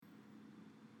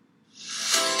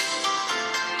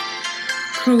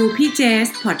ครูพี่เจส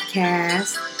พอดแคส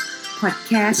ต์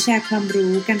แชร์ความ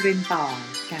รู้การเรียนต่อ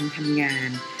การทำงาน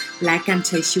และการใ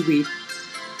ช้ชีวิต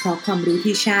เพราะความรู้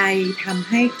ที่ใช่ทำ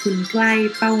ให้คุณใกล้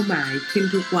เป้าหมายขึ้น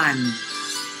ทุกวัน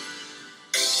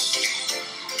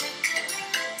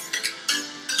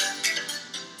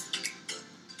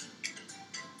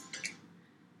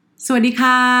สวัสดี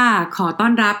ค่ะขอต้อ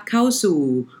นรับเข้าสู่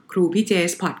ครูพี่เจ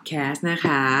สพอดแคสต์นะค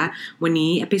ะวัน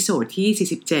นี้เอพิโซดที่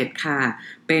47ค่ะ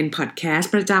เป็นพอดแคส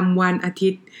ต์ประจำวันอาทิ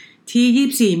ตย์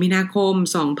ที่24มีนาคม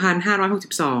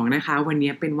2562นะคะวัน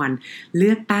นี้เป็นวันเลื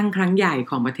อกตั้งครั้งใหญ่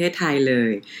ของประเทศไทยเล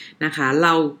ยนะคะเร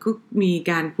าก็มี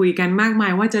การคุยกันมากมา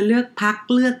ยว่าจะเลือกพรรค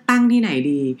เลือกตั้งที่ไหน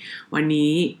ดีวัน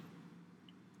นี้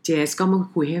เจสก็มา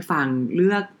คุยให้ฟังเ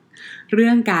รื่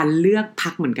องการเลือกพรร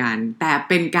คเหมือนกันแต่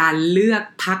เป็นการเลือก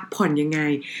พักผ่อนยังไง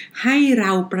ให้เร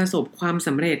าประสบความส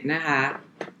ำเร็จนะคะ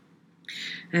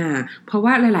เพราะ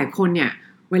ว่าหลายๆคนเนี่ย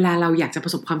เวลาเราอยากจะปร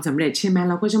ะสบความสำเร็จใช่ไหม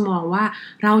เราก็จะมองว่า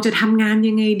เราจะทำงาน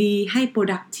ยังไงดีให้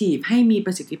productive ให้มีป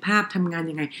ระสิทธิภาพทำงาน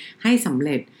ยังไงให้สำเ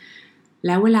ร็จแ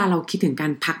ล้วเวลาเราคิดถึงกา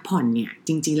รพักผ่อนเนี่ยจ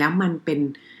ริงๆแล้วมันเป็น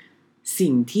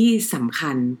สิ่งที่สำ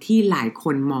คัญที่หลายค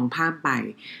นมองข้ามไป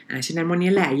ฉะนั้นวัน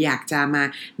นี้แหละอยากจะมา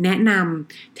แนะน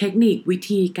ำเทคนิควิ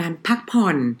ธีการพักผ่อ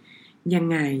นยัง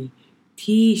ไง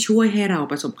ที่ช่วยให้เรา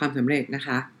ประสบความสำเร็จนะค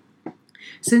ะ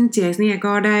ซึ่งเจสเนี่ย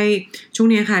ก็ได้ช่วง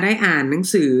นี้ค่ะได้อ่านหนัง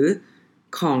สือ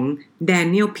ของ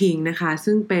Daniel Pink นะคะ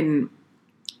ซึ่งเป็น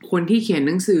คนที่เขียนห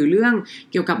นังสือเรื่อง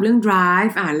เกี่ยวกับเรื่อง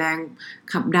drive แรง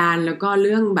ขับดันแล้วก็เ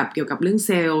รื่องแบบเกี่ยวกับเรื่องเ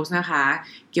ซลล์นะคะ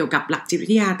เกี่ยวกับหลักจิตวิ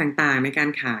ทยาต่างๆในการ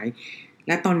ขายแ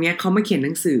ละตอนนี้เขามาเขียนห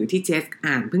นังสือที่เจส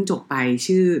อ่านเพิ่งจบไป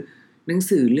ชื่อหนัง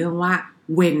สือเรื่องว่า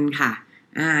When ค่ะ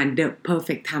The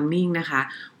Perfect Timing นะคะ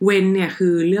When เนี่ยคื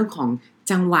อเรื่องของ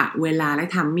จังหวะเวลาและ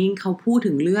timing เขาพูด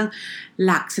ถึงเรื่อง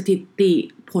หลักสถิติ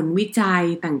ผลวิจัย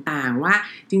ต่างๆว่า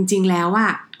จริงๆแล้ว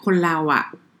คนเรา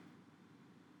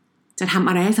จะทำ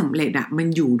อะไรให้สำเร็จมัน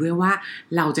อยู่ด้วยว่า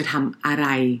เราจะทำอะไร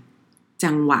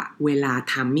จังหวะเวลา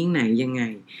timing ไหนยังไง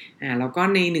แล้วก็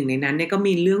ในหนึ่งในนั้นเนี่ยก็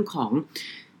มีเรื่องของ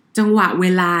จังหวะเว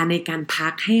ลาในการพั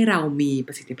กให้เรามีป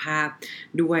ระสิทธิภาพ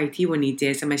ด้วยที่วันนี้เจ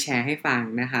สจะมาแชร์ให้ฟัง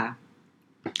นะคะ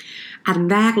อัน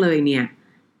แรกเลยเนี่ย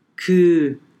คือ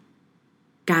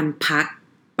การพัก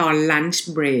ตอน lunch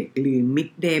break หรือ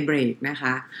midday break นะค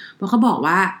ะเพราะเขาบอก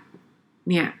ว่า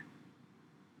เนี่ย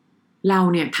เรา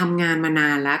เนี่ยทำงานมานา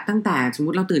นแล้วตั้งแต่สมมุ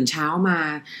ติเราตื่นเช้ามา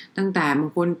ตั้งแต่บา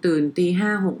งคนตื่น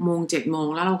 5:00 6:00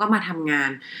 7:00 แล้วเราก็มาทำงาน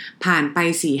ผ่านไป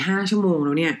 4-5 ชั่วโมงแ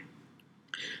ล้วเนี่ย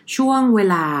ช่วงเว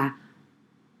ลา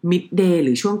midday ห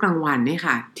รือช่วงกลางวันเนี่ย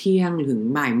ค่ะเที่ยงถึง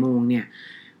บ่ายโมงเนี่ย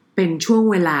เป็นช่วง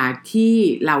เวลาที่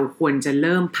เราควรจะเ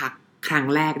ริ่มพักครั้ง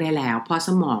แรกได้แล้วเพราะส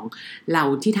มองเรา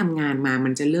ที่ทำงานมามั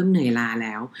นจะเริ่มเหนื่อยล้าแ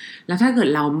ล้วถ้าเกิด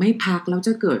เราไม่พักแล้วจ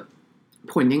ะเกิด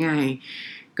ผลยังไง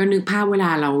ก็นึกภาพเวล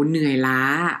าเราเหนื่อยล้า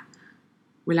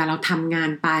เวลาเราทำงาน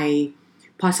ไป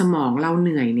พอสมองเราเห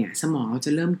นื่อยเนี่ยสมองเราจ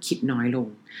ะเริ่มคิดน้อยลง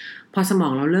พอสมอ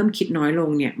งเราเริ่มคิดน้อยลง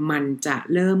เนี่ยมันจะ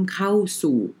เริ่มเข้า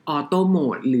สู่ออโต้โหม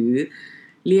ดหรือ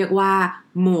เรียกว่า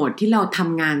โหมดที่เราท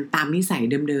ำงานตามนิสัย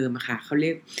เดิมๆค่ะเขาเรี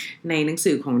ยกในหนัง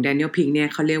สือของ Daniel Pink เนี่ย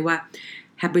เขาเรียกว่า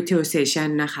habituation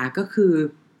นะคะก็คือ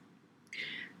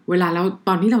เวลาเราต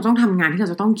อนที่เราต้องทำงานที่เรา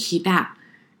จะต้องคิด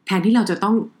แทนที่เราจะต้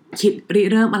องคิดริ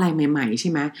เริ่มอะไรใหม่ๆใช่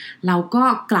ไหมเราก็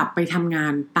กลับไปทำงา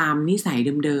นตามนิสัย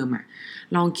เดิม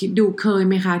ๆลองคิดดูเคย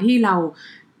ไหมคะที่เรา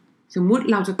สมมุติ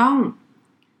เราจะต้อง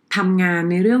ทำงาน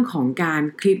ในเรื่องของการ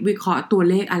คิดวิเคราะห์ตัว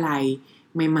เลขอะไร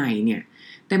ใหม่ๆเนี่ย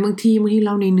แต่บางทีเร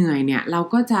าเหนื่อยเนี่ยเรา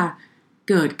ก็จะ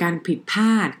เกิดการผิดพล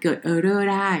าดเกิดเออร์เรอร์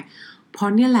ได้เพราะ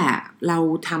เนี่ยแหละเรา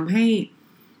ทำให้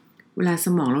เวลาส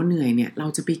มองเราเหนื่อยเนี่ยเรา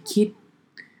จะไปคิด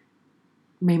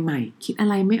ใหม่ๆคิดอะ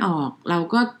ไรไม่ออกเรา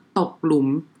ก็ตกหลุม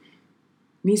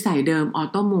นิสัยเดิมออ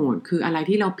โต้โหมดคืออะไร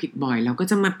ที่เราผิดบ่อยเราก็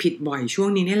จะมาผิดบ่อยช่วง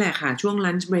นี้นี่แหละค่ะช่วง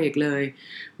ลันช์เบรกเลย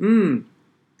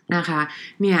นะคะ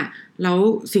เนี่ยแล้ว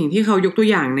สิ่งที่เขายกตัว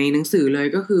อย่างในหนังสือเลย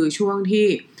ก็คือช่วงที่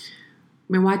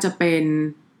ไม่ว่าจะเป็น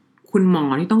คุณหมอ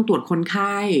ที่ต้องตรวจคนไ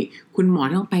ข้คุณหมอ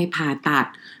ที่ต้องไปผ่าตัด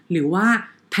หรือว่า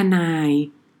ทนาย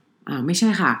ไม่ใช่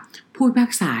ค่ะผู้พิพา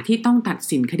กษาที่ต้องตัด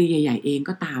สินคดีใหญ่ๆเอง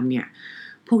ก็ตามเนี่ย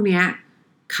พวกเนี้ย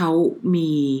เขา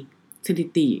มีสถิ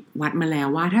ติวัดมาแล้ว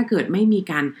ว่าถ้าเกิดไม่มี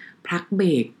การพักเบร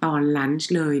กตอนลัน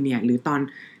ช์เลยเนี่ยหรื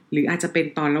ออาจจะเป็น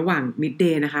ตอนระหว่างมิดเด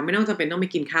ย์นะคะไม่ต้องจำเป็นต้องไป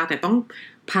กินข้าวแต่ต้อง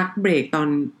พักเบรกตอน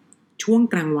ช่วง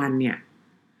กลางวันเนี่ย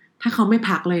ถ้าเขาไม่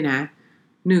พักเลยนะ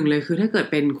หนึ่งเลยคือถ้าเกิด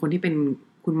เป็นคนที่เป็น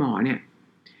คุณหมอเนี่ย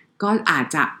ก็อาจ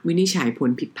จะวินิจฉัยผล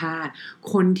ผิดพลาด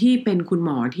คนที่เป็นคุณหม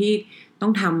อที่ต้อ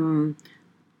งท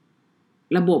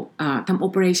ำระบบทำโอ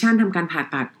เปอเรชั่นทำการผ่า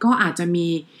ตัดก็อาจจะมี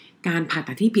การผ่า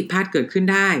ตัดที่ผิดพลาดเกิดขึ้น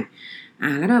ได้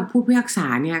แล้วแบบผู้พิพากษา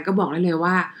เนี่ยก็บอกได้เลย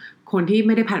ว่าคนที่ไ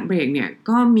ม่ได้พักเบรกเนี่ย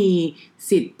ก็มี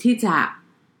สิทธิ์ที่จะ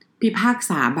พิพาก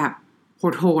ษาแบบ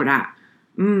โหดๆอ่ะ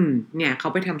เนี่ยเขา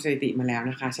ไปทำสถิติมาแล้ว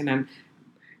นะคะฉะนั้น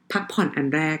พักผ่อนอัน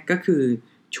แรกก็คือ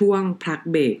ช่วงพัก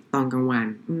เบรกตอนกลางวัน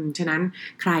ฉะนั้น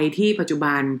ใครที่ปัจจุ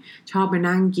บันชอบไป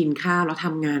นั่งกินข้าวแล้วท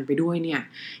ำงานไปด้วยเนี่ย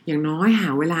อย่างน้อยหา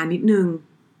เวลานิดนึง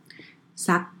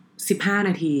สัก15 น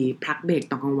าทีพักเบรก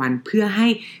ตอนกลางวันเพื่อให้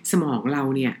สมองเรา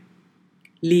เนี่ย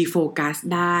รีโฟกัส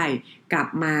ได้กลับ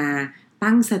มา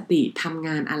ตั้งสติทำง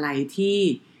านอะไรที่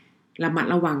ระมัด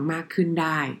ระวังมากขึ้นไ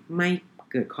ด้ไม่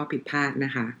เกิดข้อผิดพลาดน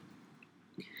ะคะ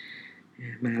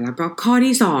มาแล้วก็ข้อ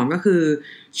ที่2ก็คือ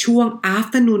ช่วง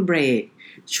afternoon break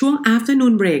ช่วง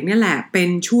afternoon break เนี่ยแหละเป็น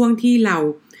ช่วงที่เรา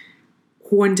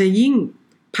ควรจะยิ่ง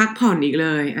พักผ่อนอีกเล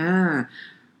ย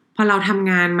พอเราทำ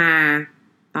งานมา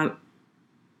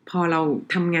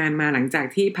หลังจาก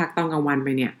ที่พักตอนกลางวันไป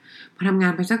เนี่ยพอทำงา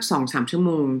นไปสัก 2-3 ชั่วโ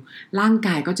มงร่างก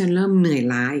ายก็จะเริ่มเหนื่อย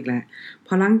ล้าอีกแล้วพ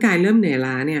อร่างกายเริ่มเหนื่อย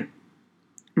ล้าเนี่ย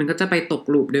มันก็จะไปตก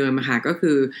ลูปเดิมค่ะก็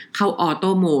คือเข้าออโ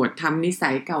ต้โหมดทำนิ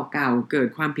สัยเก่าๆเกิด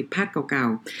ความผิดพลาดเก่า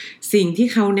ๆสิ่งที่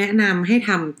เขาแนะนำให้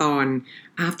ทำตอน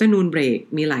afternoon break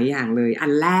มีหลายอย่างเลยอั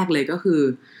นแรกเลยก็คือ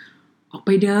ออกไป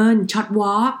เดินช็อตว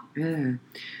อล์ก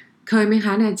เคยไหมค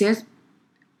ะเนี่ยเจส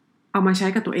เอามาใช้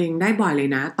กับตัวเองได้บ่อยเลย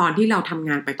นะตอนที่เราทำง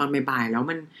านไปตอนบ่ายๆแล้ว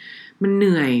มันเห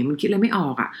นื่อยมันคิดอะไรไม่ออ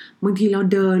กอ่ะบางทีเรา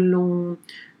เดิน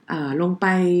ลงไป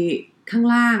ข้าง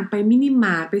ล่างไปมินิม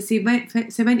าร์ทไป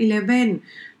7-Eleven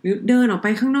หรือเดินออกไป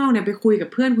ข้างนอกเนี่ยไปคุยกับ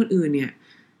เพื่อนคนอื่นเนี่ย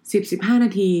 10-15 น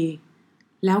าที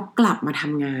แล้วกลับมาท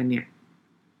ำงานเนี่ย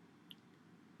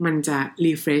มันจะ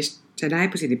refresh จะได้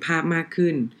ประสิทธิภาพมาก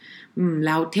ขึ้นแ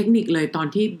ล้วเทคนิคเลยตอน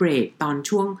ที่เบรกตอน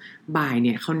ช่วงบ่ายเ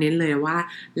นี่ยเขาเน้นเลยว่า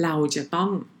เราจะต้อง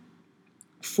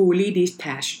fully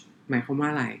detach หมายความว่า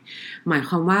อะไรหมายค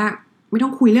วามว่าไม่ต้อ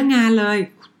งคุยเรื่องงานเลย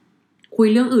คุย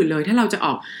เรื่องอื่นเลยถ้าเราจะอ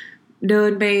อกเดิ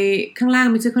นไปข้างล่าง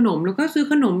ไปซื้อขนมแล้วก็ซื้อ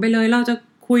ขนมไปเลยเราจะ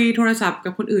คุยโทรศัพท์กั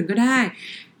บคนอื่นก็ได้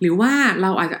หรือว่าเร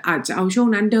าอาจจะเอาช่วง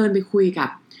นั้นเดินไปคุยกับ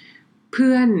เ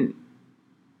พื่อน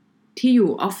ที่อยู่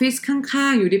ออฟฟิศข้า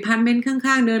งๆอยู่ดีพาร์ตเมนต์ข้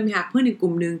างๆเดินไปหาเพื่อนอีกก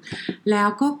ลุ่มนึงแล้ว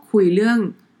ก็คุยเรื่อง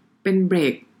เป็นเบร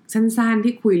กสั้นๆ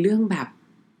ที่คุยเรื่องแบบ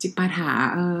จิปาถะ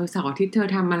เสาร์อาทิตย์เธอ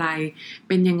ทำอะไรเ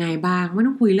ป็นยังไงบ้างไม่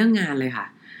ต้องคุยเรื่องงานเลยค่ะ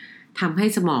ทำให้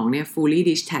สมองเนี่ย fully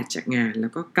detach จากงานแล้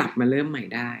วก็กลับมาเริ่มใหม่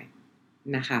ได้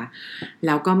นะคะแ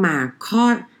ล้วก็มา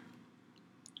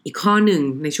อีกข้อหนึ่ง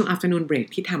ในช่วง afternoon break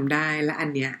ที่ทำได้และอัน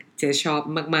เนี้ยเจ๊ชอบ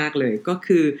มากๆเลยก็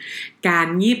คือการ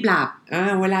งีบหลับ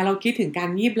เวลาเราคิดถึงการ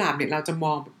งีบหลับเนี่ยเราจะม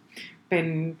องเป็น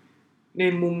ใน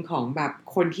มุมของแบบ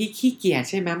คนที่ขี้เกียจ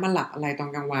ใช่ไหมมาหลับอะไรตอน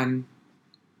กลางวัน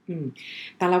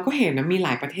แต่เราก็เห็นนะมีหล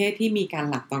ายประเทศที่มีการ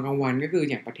หลับตอนกลางวันก็คือ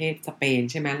อย่างประเทศสเปน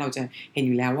ใช่ไหมเราจะเห็นอ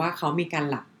ยู่แล้วว่าเขามีการ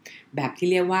หลับแบบที่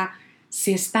เรียกว่าเซ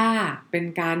สตาเป็น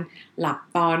การหลับ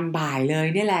ตอนบ่ายเลย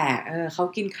นี่แหละเขา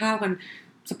กินข้าวกัน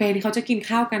สเปนเขาจะกิน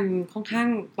ข้าวกันค่อนข้าง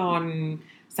ตอน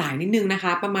สายนิดนึงนะค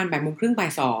ะประมาณ13:30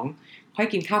 14:00ค่อย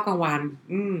กินข้าวกลางวัน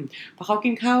พอเขากิ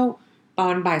นข้าวตอ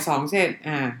น14:00เสร็จ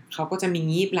เขาก็จะมี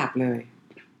งีบหลับเลย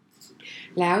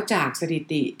แล้วจากสถิ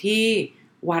ติที่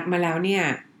วัดมาแล้วเนี่ย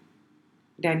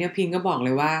แดเนียลพิงก็บอกเล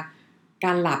ยว่าก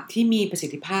ารหลับที่มีประสิ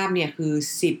ทธิภาพเนี่ยคือ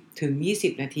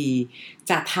10-20 นาที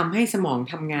จะทำให้สมอง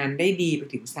ทำงานได้ดีไป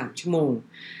ถึง3 ชั่วโมง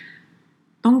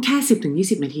ต้องแค่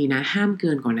10-20 นาทีนะห้ามเ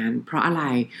กินกว่านั้นเพราะอะไร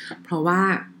เพราะว่า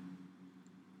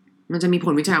มันจะมีผ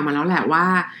ลวิจัยออกมาแล้วแหละว่า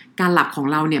การหลับของ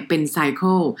เราเนี่ยเป็นไซเ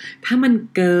คิลถ้ามัน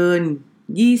เกิน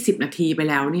20 นาทีไป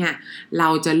แล้วเนี่ยเรา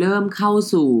จะเริ่มเข้า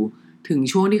สู่ถึง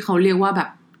ช่วงที่เขาเรียกว่าแบบ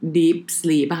deep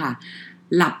sleep อะค่ะ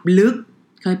หลับลึก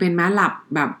เคยเป็นไหมหลับ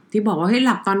แบบที่บอกว่าเฮ้ยห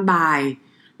ลับตอนบ่าย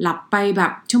หลับไปแบ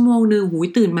บชั่วโมงนึงหูย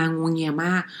ตื่นมางัวเงียม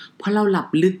ากเพราะเราหลับ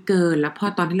ลึกเกินแล้วพอ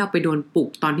ตอนที่เราไปโดนปลุก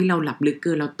ตอนที่เราหลับลึกเ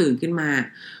กินเราตื่นขึ้นมา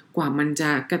กว่ามันจะ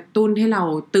กระตุ้นให้เรา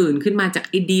ตื่นขึ้นมาจาก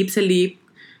ไอ้ deep sleep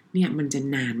เนี่ยมันจะ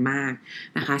นานมาก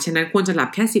นะคะฉะนั้นควรจะหลับ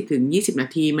แค่10-20 นา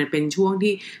ทีมันเป็นช่วง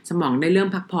ที่สมองได้เริ่ม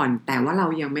พักผ่อนแต่ว่าเรา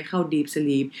ยังไม่เข้า deep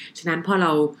sleep ฉะนั้นพอเร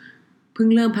าเพิ่ง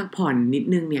เริ่มพักผ่อนนิด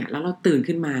นึงเนี่ยแล้วเราตื่น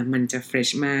ขึ้นมามันจะ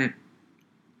fresh มาก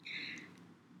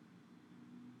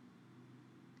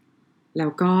แล้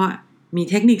วก็มี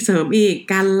เทคนิคเสริมอีก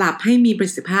การหลับให้มีประ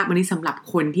สิทธิภาพอันนี้สำหรับ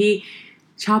คนที่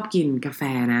ชอบกินกาแฟ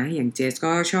นะอย่างเจส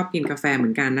ก็ชอบกินกาแฟเหมื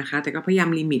อนกันนะคะแต่ก็พยายาม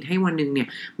ลิมิตให้วันนึงเนี่ย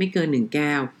ไม่เกิน1 แ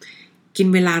ก้วกิน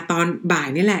เวลาตอนบ่าย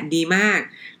นี่แหละดีมาก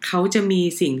เขาจะมี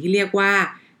สิ่งที่เรียกว่า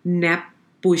nap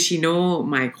puccino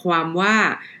หมายความว่า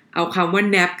เอาคำว่า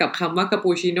nap กับคำว่า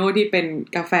cappuccino ที่เป็น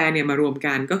กาแฟเนี่ยมารวม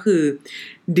กันก็คือ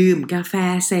ดื่มกาแฟ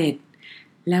เสร็จ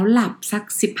แล้วหลับสัก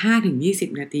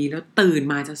 15-20 นาทีแล้วตื่น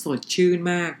มาจะสดชื่น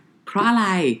มากเพราะอะไร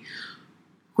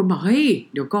คุณบอกเฮ้ย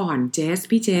เดี๋ยวก่อน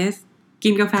พี่เจสกิ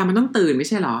นกาแฟมันต้องตื่นไม่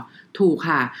ใช่เหรอถูก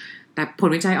ค่ะแต่ผล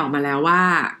วิจัยออกมาแล้วว่า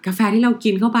กาแฟที่เรา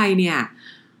กินเข้าไปเนี่ย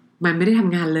มันไม่ได้ท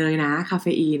ำงานเลยนะคาเฟ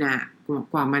อีนน่ะ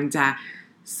กว่ามันจะ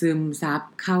ซึมซับ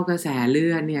เข้ากระแสเลื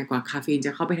อดเนี่ยกว่าคาเฟอีนจ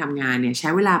ะเข้าไปทำงานเนี่ยใช้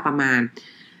เวลาประมาณ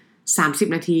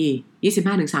30นาที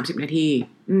 25-30 นาที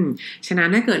ฉะนั้น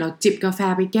ถ้าเกิดเราจิบกาแฟ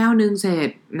ไปแก้วนึงเสร็จ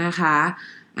นะคะ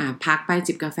พักไป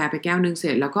จิบกาแฟไปแก้วนึงเส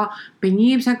ร็จแล้วก็ไป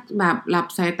งีบสักแบบหลับ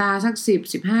สายตาสัก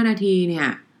10-15 นาทีเนี่ย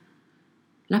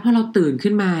แล้วพอเราตื่น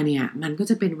ขึ้นมาเนี่ยมันก็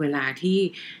จะเป็นเวลาที่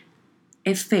เอ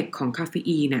ฟเฟกต์ของคาเฟ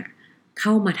อีนน่ะเข้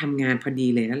ามาทำงานพอดี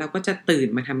เลยแล้วเราก็จะตื่น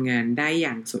มาทำงานได้อ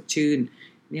ย่างสดชื่น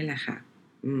นี่แหละค่ะ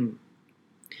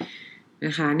น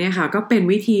ะคะเนี่ยค่ะก็เป็น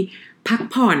วิธีพัก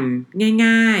ผ่อน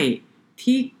ง่ายๆ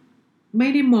ที่ไม่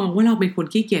ได้มองว่าเราเป็นคน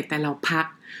ขี้เกียจแต่เราพัก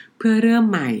เพื่อเริ่ม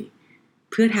ใหม่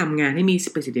เพื่อทำงานให้มี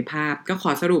ประสิทธิภาพก็ข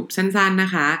อสรุปสั้นๆน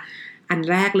ะคะอัน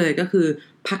แรกเลยก็คือ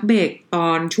พักเบรกตอ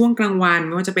นช่วงกลางวันไ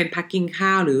ม่ว่าจะเป็นพักกินข้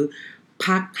าวหรือ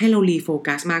พักให้เรารีโฟ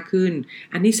กัสมากขึ้น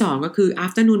อันที่สองก็คือ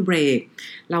afternoon break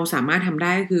เราสามารถทำไ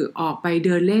ด้ก็คือออกไปเ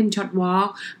ดินเล่นช็อตวอล์ก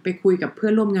ไปคุยกับเพื่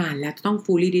อนร่วมงานและต้อง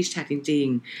fully discharge จริง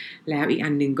ๆแล้วอีกอั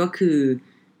นนึงก็คือ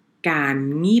การ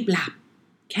งีบหลับ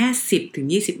แค่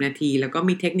 10-20 นาทีแล้วก็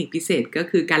มีเทคนิคพิเศษก็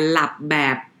คือการหลับแบ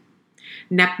บ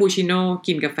นัปปูชิโน่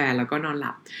กินกาแฟแล้วก็นอนห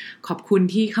ลับขอบคุณ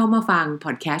ที่เข้ามาฟังพ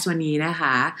อดแคสต์วันนี้นะค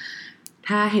ะ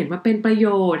ถ้าเห็นว่าเป็นประโย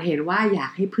ชน์เห็นว่าอยา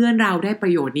กให้เพื่อนเราได้ปร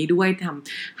ะโยชน์นี้ด้วยท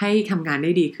ำให้ทำงานไ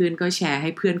ด้ดีขึ้นก็แชร์ให้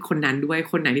เพื่อนคนนั้นด้วย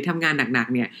คนไหนที่ทำงานหนัก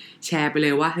ๆเนี่ยแชร์ไปเล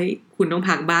ยว่าเฮ้ยคุณต้อง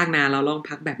พักบ้างนะเราลอง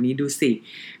พักแบบนี้ดูสิ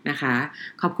นะคะ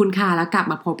ขอบคุณค่ะแล้วกลับ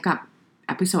มาพบกับเ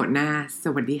อพิโซดหน้าส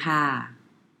วัสดีค่ะ